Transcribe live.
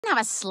have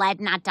a sled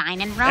in our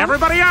dining room.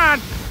 Everybody on!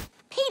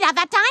 Peter,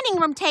 that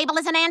dining room table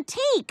is an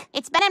antique.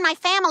 It's been in my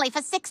family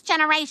for 6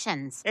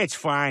 generations. It's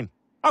fine.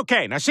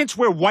 Okay, now since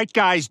we're white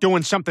guys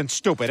doing something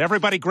stupid,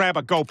 everybody grab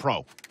a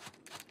GoPro.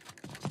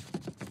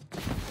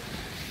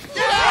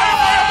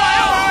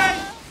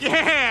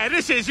 Yeah,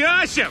 this is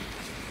awesome!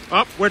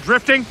 Oh, we're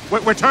drifting.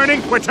 We're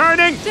turning. We're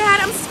turning!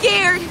 Dad, I'm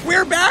scared.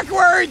 We're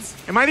backwards!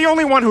 Am I the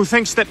only one who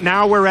thinks that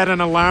now we're at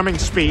an alarming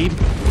speed?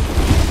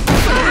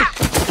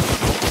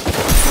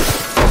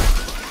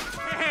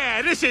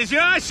 Yeah, this is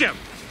awesome!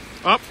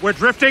 Oh, we're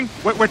drifting.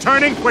 We're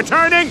turning. We're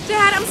turning!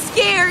 Dad, I'm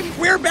scared.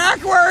 We're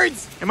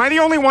backwards! Am I the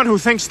only one who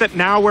thinks that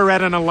now we're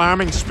at an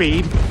alarming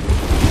speed?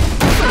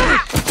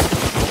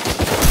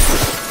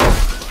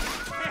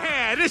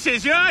 Yeah, this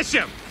is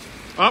awesome!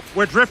 Oh,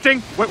 we're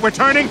drifting. We're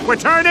turning. We're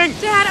turning!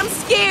 Dad, I'm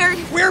scared.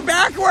 We're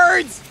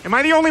backwards! Am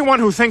I the only one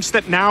who thinks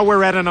that now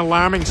we're at an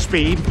alarming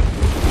speed?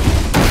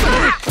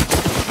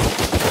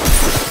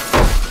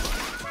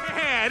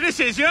 Yeah, this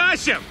is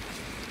awesome!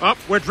 Oh,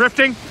 we're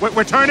drifting.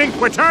 We're turning.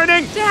 We're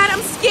turning! Dad,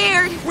 I'm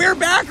scared. We're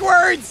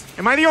backwards!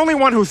 Am I the only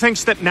one who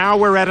thinks that now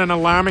we're at an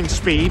alarming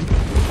speed?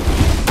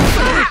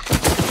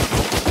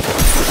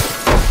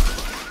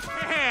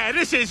 Yeah,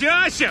 this is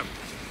awesome!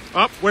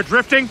 Oh, we're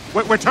drifting.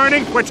 We're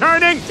turning. We're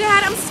turning!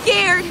 Dad, I'm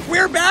scared.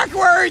 We're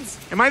backwards!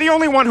 Am I the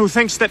only one who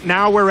thinks that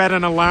now we're at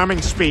an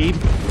alarming speed?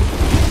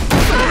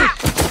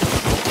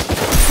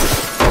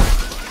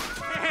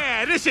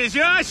 Yeah, this is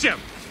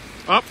awesome!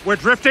 Oh, we're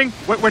drifting.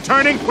 We're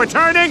turning. We're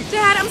turning!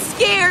 Dad, I'm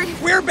scared.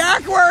 We're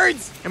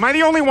backwards! Am I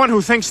the only one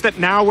who thinks that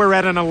now we're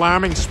at an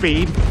alarming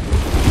speed?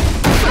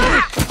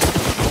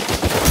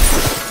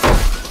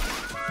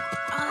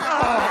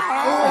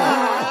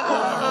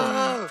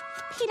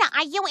 Peter,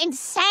 are you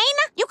insane?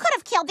 You could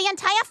have killed the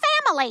entire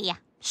family.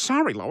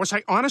 Sorry, Lois.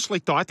 I honestly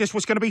thought this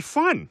was going to be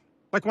fun.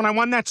 Like when I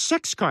won that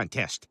sex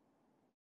contest.